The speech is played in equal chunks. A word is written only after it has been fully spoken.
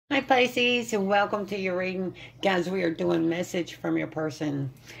Pisces, and welcome to your reading. Guys, we are doing message from your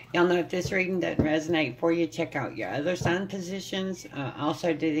person. Y'all know if this reading doesn't resonate for you, check out your other sign positions.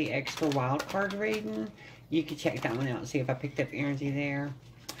 Also do the extra wild card reading. You can check that one out and see if I picked up energy there.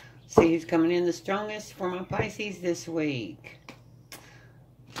 See who's coming in the strongest for my Pisces this week.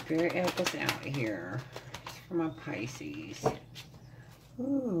 Spirit, help us out here. It's for my Pisces.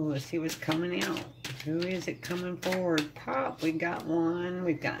 Ooh, let's see what's coming out. Who is it coming forward? Pop, we got one.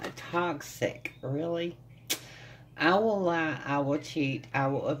 We've got a toxic. Really? I will lie, I will cheat, I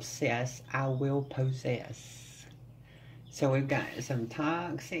will obsess, I will possess. So we've got some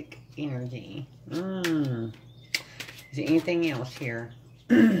toxic energy. Is there anything else here?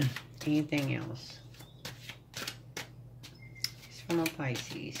 Anything else? It's from a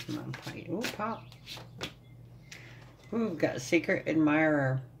Pisces. Ooh, Pop. Ooh, we've got secret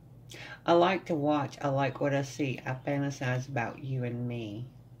admirer. I like to watch. I like what I see. I fantasize about you and me.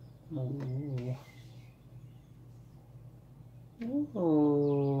 Ooh.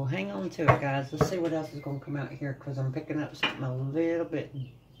 Ooh. Hang on to it, guys. Let's see what else is going to come out here, because I'm picking up something a little bit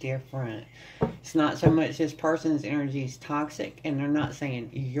different. It's not so much this person's energy is toxic, and they're not saying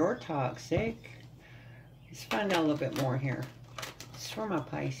you're toxic. Let's find out a little bit more here. It's for my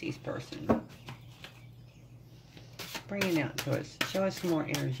Pisces person. Bring it out to us. Show us some more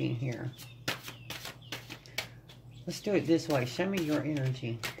energy here. Let's do it this way. Show me your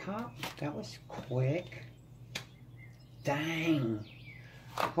energy. Pop, that was quick. Dang.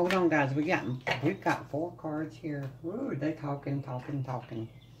 Hold on, guys. We've got 4 cards here. Ooh, they talking.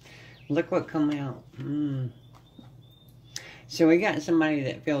 Look what come out. So we got somebody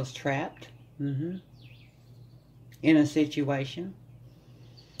that feels trapped in a situation.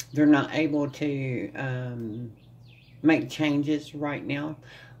 They're not able to make changes right now.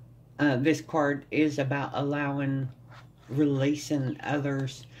 This card is about releasing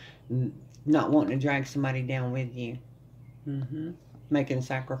others, not wanting to drag somebody down with you. Making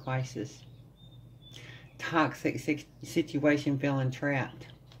sacrifices. Toxic situation, feeling trapped.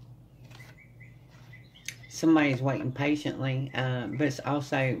 Somebody's waiting patiently, but it's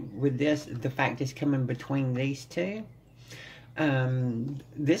also, with this, the fact is coming between these two.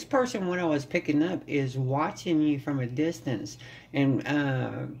 This person, what I was picking up, is watching you from a distance, and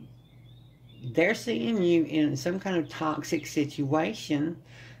they're seeing you in some kind of toxic situation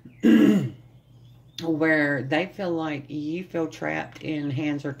where they feel like you feel trapped and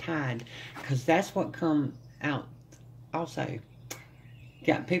hands are tied, because that's what come out also.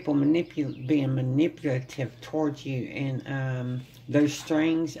 Got people being manipulative towards you, and those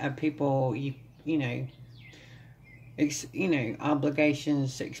strings of people,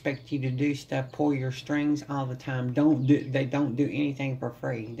 obligations, expect you to do stuff, pull your strings all the time. They don't do anything for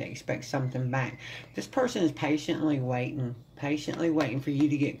free. They expect something back. This person is patiently waiting for you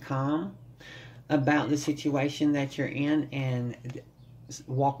to get calm about the situation that you're in and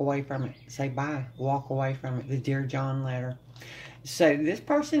walk away from it. Say bye. Walk away from it. The Dear John letter. So this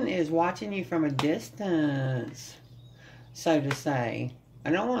person is watching you from a distance, so to say. I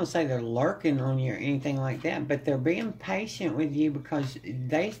don't want to say they're lurking on you or anything like that, but they're being patient with you because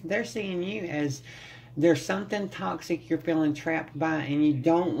they're seeing you as there's something toxic you're feeling trapped by, and you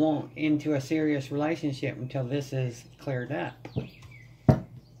don't want into a serious relationship until this is cleared up.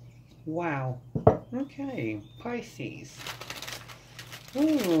 Wow. Okay, Pisces.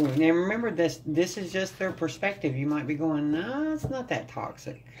 Ooh, now remember this is just their perspective. You might be going, no, it's not that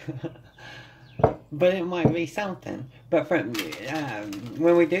toxic. But it might be something. But from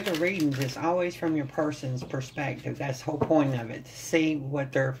when we do the readings, it's always from your person's perspective. That's the whole point of it. To see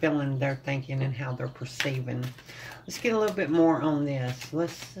what they're feeling, they're thinking, and how they're perceiving. Let's get a little bit more on this.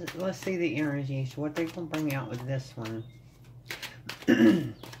 Let's see the energies. What they're going to bring out with this one.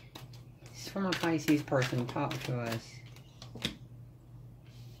 It's from a Pisces person. Talk to us.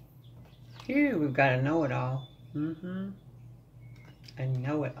 Here we've got a know-it-all. A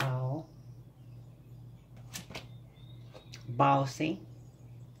know-it-all. Bossy.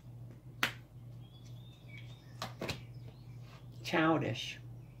 Childish.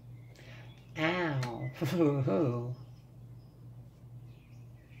 Ow.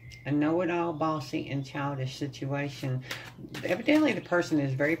 A know-it-all, bossy, and childish situation. Evidently the person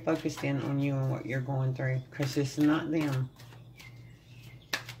is very focused in on you and what you're going through, because it's not them.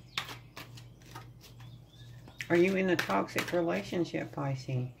 Are you in a toxic relationship,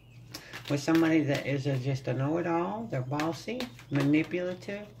 Pisces? With somebody that is just a know-it-all? They're bossy,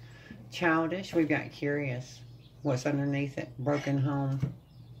 manipulative, childish. We've got curious. What's underneath it? Broken home.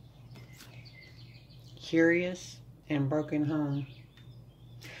 Curious and broken home.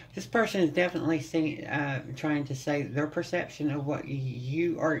 This person is definitely trying to say their perception of what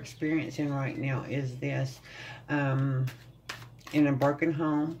you are experiencing right now is this. In a broken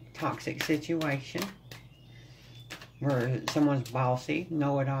home, toxic situation, where someone's bossy,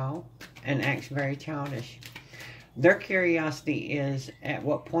 know-it-all, and acts very childish. Their curiosity is, at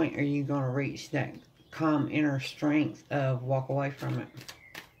what point are you going to reach that calm inner strength of walk away from it?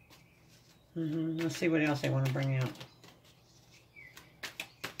 Let's see what else they want to bring out.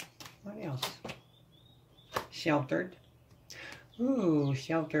 What else? Sheltered. Ooh,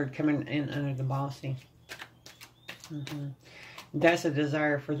 sheltered, coming in under the bossy. That's a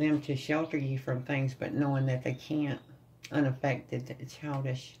desire for them to shelter you from things, but knowing that they can't. Unaffected,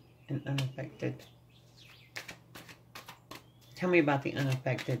 childish, and unaffected. Tell me about the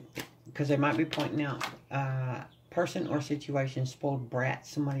unaffected, because they might be pointing out person or situation, spoiled brat.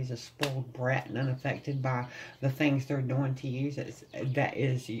 Somebody's a spoiled brat and unaffected by the things they're doing to you. That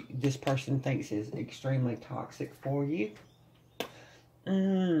is, this person thinks is extremely toxic for you.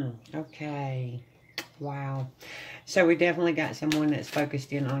 Okay. Wow. So we definitely got someone that's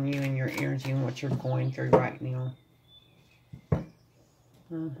focused in on you and your energy and what you're going through right now.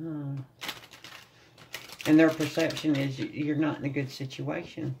 And their perception is you're not in a good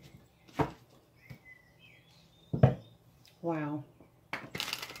situation. Wow.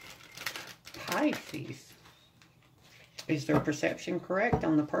 Pisces. Is their perception correct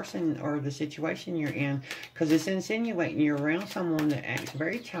on the person or the situation you're in? Because it's insinuating you're around someone that acts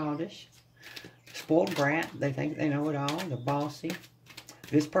very childish, spoiled brat. They think they know it all. They're bossy.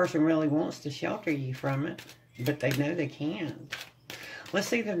 This person really wants to shelter you from it, but they know they can't. Let's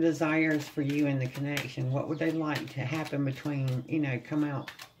see their desires for you in the connection. What would they like to happen between, come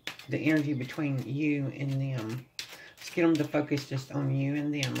out, the energy between you and them? Let's get them to focus just on you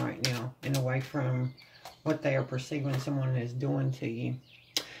and them right now and away from what they are perceiving someone is doing to you.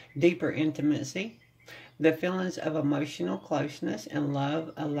 Deeper intimacy. The feelings of emotional closeness and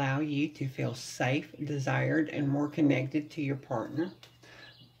love allow you to feel safe, desired, and more connected to your partner.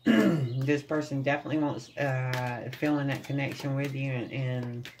 This person definitely wants feeling that connection with you,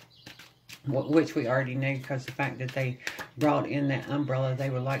 and which we already knew, because the fact that they brought in that umbrella, they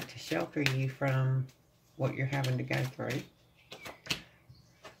would like to shelter you from what you're having to go through.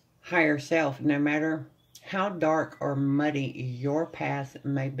 Higher self. No matter how dark or muddy your path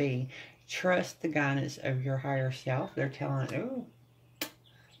may be, trust the guidance of your higher self. They're telling,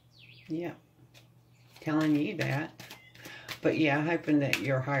 telling you that. But yeah, hoping that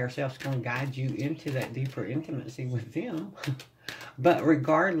your higher self's going to guide you into that deeper intimacy with them. But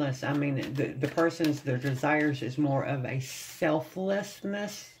regardless, I mean, the person's, their desires is more of a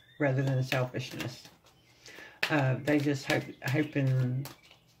selflessness rather than selfishness. They just hoping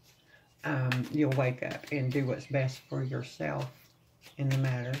you'll wake up and do what's best for yourself in the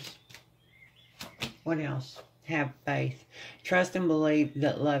matters. What else? Have faith. Trust and believe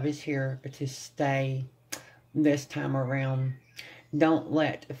that love is here to stay this time around. Don't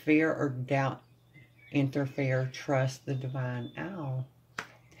let fear or doubt interfere. Trust the divine.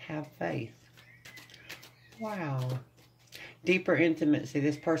 Have faith. Wow. Deeper intimacy.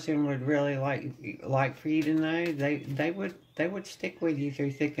 This person would really like for you to know they would stick with you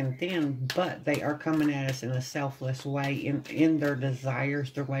through thick and thin, but they are coming at us in a selfless way, in their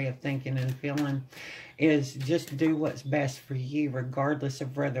desires, their way of thinking and feeling is just do what's best for you, regardless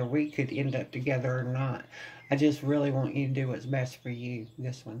of whether we could end up together or not. I just really want you to do what's best for you,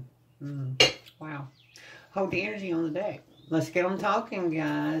 this one. Wow. Hold the energy on the deck. Let's get on talking,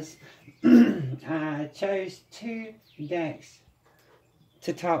 guys. I chose 2 decks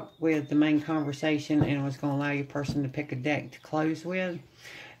to talk with the main conversation, and I was going to allow your person to pick a deck to close with.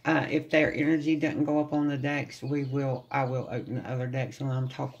 If their energy doesn't go up on the decks, I will open the other decks and let them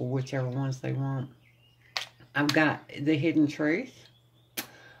talk with whichever ones they want. I've got the Hidden Truth,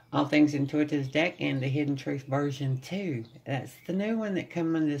 All Things Intuitive's deck, and the Hidden Truth version 2. That's the new one that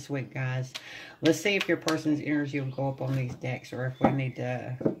came in this week, guys. Let's see if your person's energy will go up on these decks, or if we need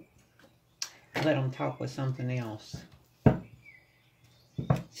to let them talk with something else.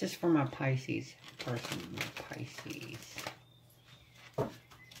 It's just for my Pisces person, my Pisces.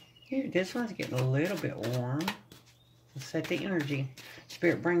 Dude, this one's getting a little bit warm. Let's set the energy.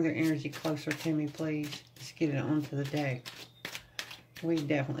 Spirit, bring their energy closer to me, please. Let's get it onto the deck. We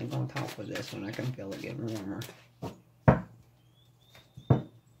definitely going to talk with this one. I can feel it getting warmer.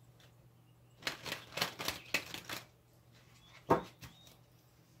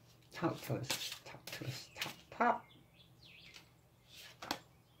 Talk to us. Talk to us. Talk. Pop.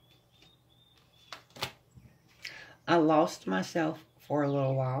 I lost myself for a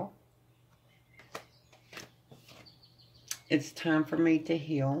little while. It's time for me to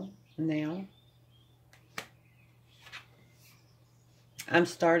heal now. I'm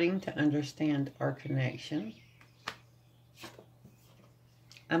starting to understand our connection.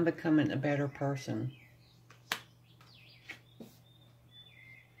 I'm becoming a better person.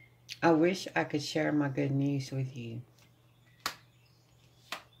 I wish I could share my good news with you.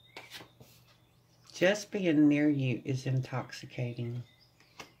 Just being near you is intoxicating.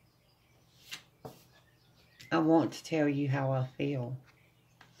 I want to tell you how I feel.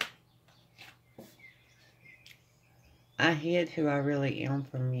 I hid who I really am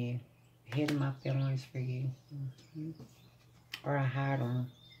from you. Hid my feelings for you. Or I hide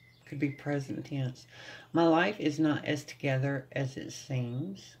them. Could be present tense. My life is not as together as it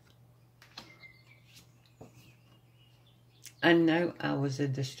seems. I know I was a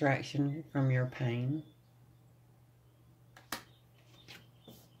distraction from your pain.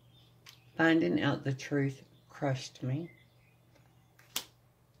 Finding out the truth crushed me.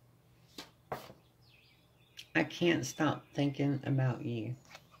 I can't stop thinking about you.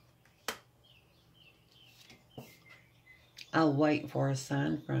 I'll wait for a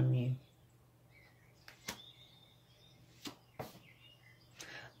sign from you.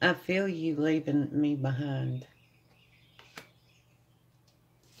 I feel you leaving me behind.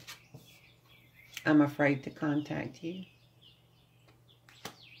 I'm afraid to contact you.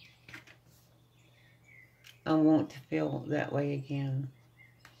 I want to feel that way again.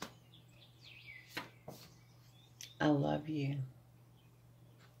 I love you.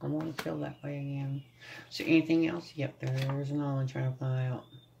 I want to feel that way again. So anything else? Yep, there's another one trying to fly out.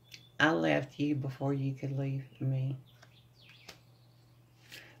 I left you before you could leave me.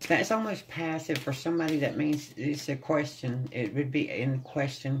 That's almost passive for somebody. That means it's a question. It would be in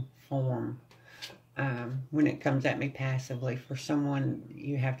question form. When it comes at me passively, for someone,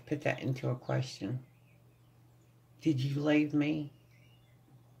 you have to put that into a question. Did you leave me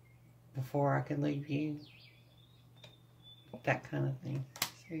before I could leave you? That kind of thing.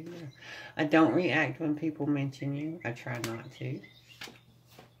 So, yeah. I don't react when people mention you. I try not to.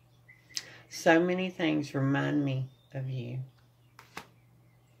 So many things remind me of you.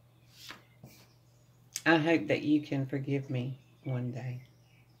 I hope that you can forgive me one day.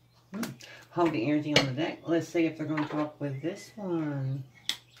 Hold the energy on the deck. Let's see if they're going to talk with this one.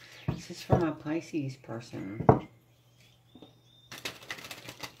 This is for my Pisces person.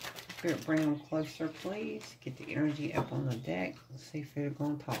 Spirit, bring them closer, please. Get the energy up on the deck. Let's see if they're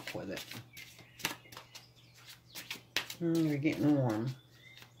going to talk with it. You're getting warm.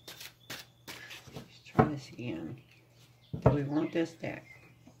 Let's try this again. Do we want this deck?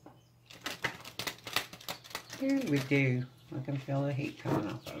 Here we do. I can feel the heat coming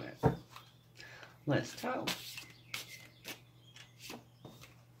off of it. Let's talk.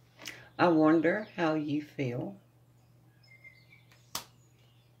 I wonder how you feel.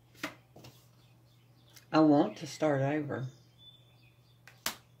 I want to start over.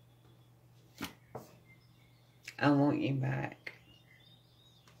 I want you back.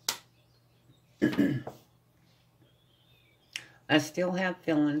 I still have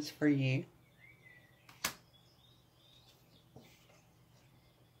feelings for you.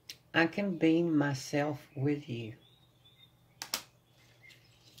 I can be myself with you.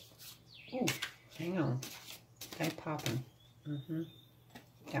 Oh, hang on. They popping.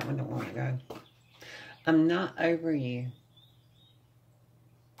 That one don't want to go. I'm not over you.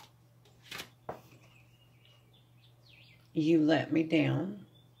 You let me down.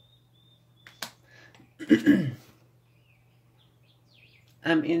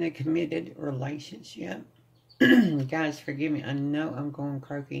 I'm in a committed relationship. Guys, forgive me. I know I'm going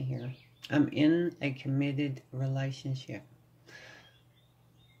croaky here. I'm in a committed relationship.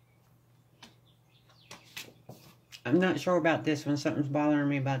 I'm not sure about this one. Something's bothering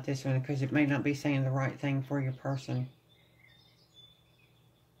me about this one because it may not be saying the right thing for your person.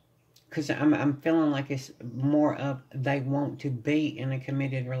 Because I'm feeling like it's more of they want to be in a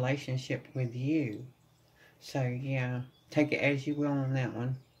committed relationship with you. So, yeah. Take it as you will on that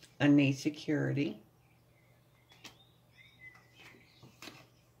one. I need security.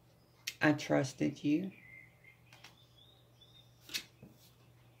 I trusted you.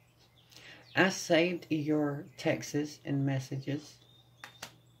 I saved your texts and messages.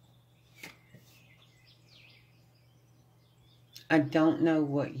 I don't know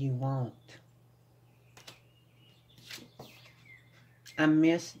what you want. I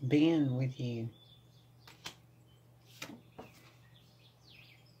miss being with you.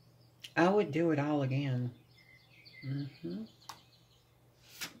 I would do it all again.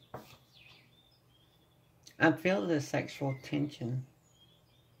 I feel the sexual tension.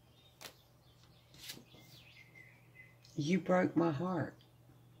 You broke my heart.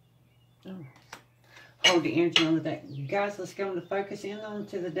 Oh. Hold the energy on the deck. Guys, let's go to focus in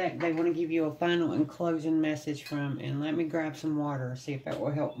onto the deck. They want to give you a final and closing message from, and let me grab some water, see if that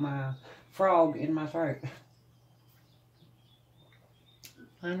will help my frog in my throat.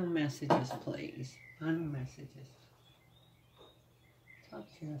 Final messages, please. Final messages. Talk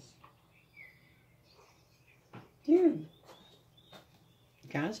to us. Dude.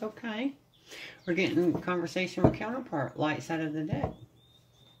 Guys, okay. We're getting conversation with counterpart, light side of the deck.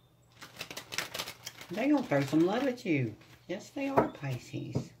 They're going to throw some love at you. Yes, they are,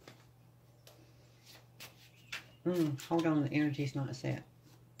 Pisces. Hold on, the energy's not set.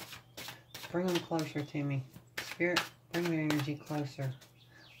 Bring them closer to me. Spirit, bring their energy closer.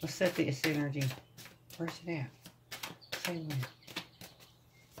 Let's set this energy. Where's it at? Say when.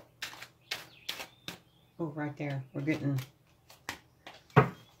 Oh, right there. We're getting...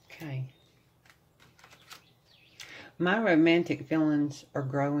 Okay. My romantic feelings are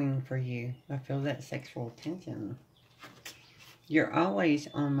growing for you. I feel that sexual tension. You're always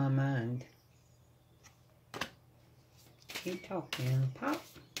on my mind. Keep talking. Pop.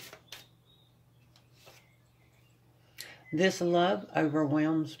 This love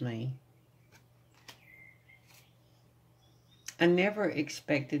overwhelms me. I never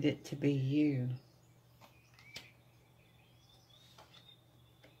expected it to be you.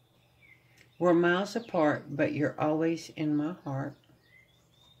 We're miles apart, but you're always in my heart.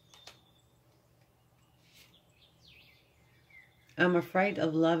 I'm afraid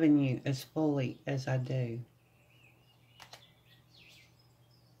of loving you as fully as I do.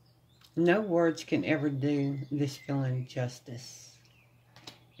 No words can ever do this feeling justice.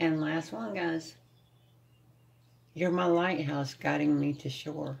 And last one, guys. You're my lighthouse guiding me to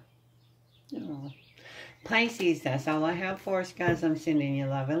shore. Oh. Pisces, that's all I have for us, guys. I'm sending you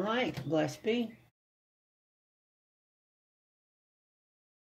love and light. Blessed be.